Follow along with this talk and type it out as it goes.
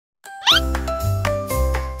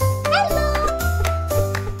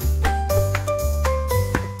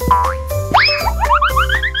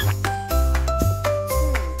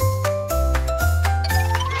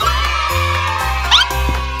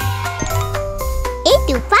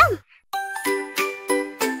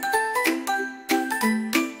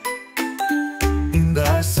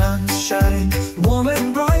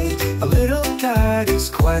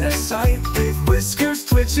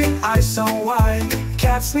eyes so wide.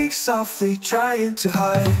 Cat sneaks softly, trying to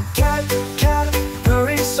hide. Cat, cat,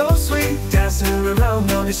 purring so sweet, dancing around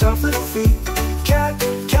on his soft little feet. Cat,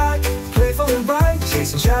 cat, playful and bright,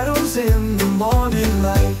 chasing shadows in the morning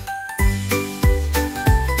light.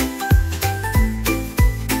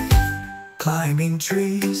 Climbing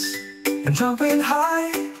trees and jumping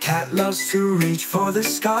high, cat loves to reach for the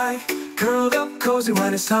sky. Curled up cozy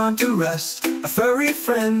when it's time to rest, a furry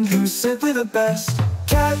friend who's simply the best.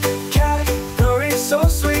 Cat, cat, purring so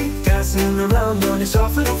sweet, dancing around on his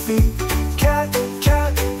soft little feet. Cat,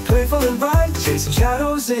 cat, playful and bright, chasing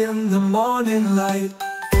shadows in the morning light.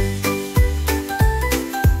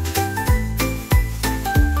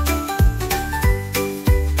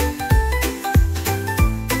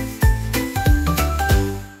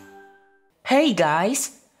 Hey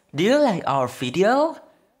guys, do you like our video?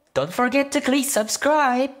 Don't forget to click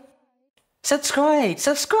subscribe.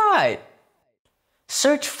 Subscribe!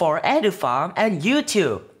 Search for EduFam and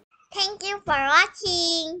YouTube. Thank you for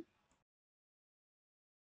watching.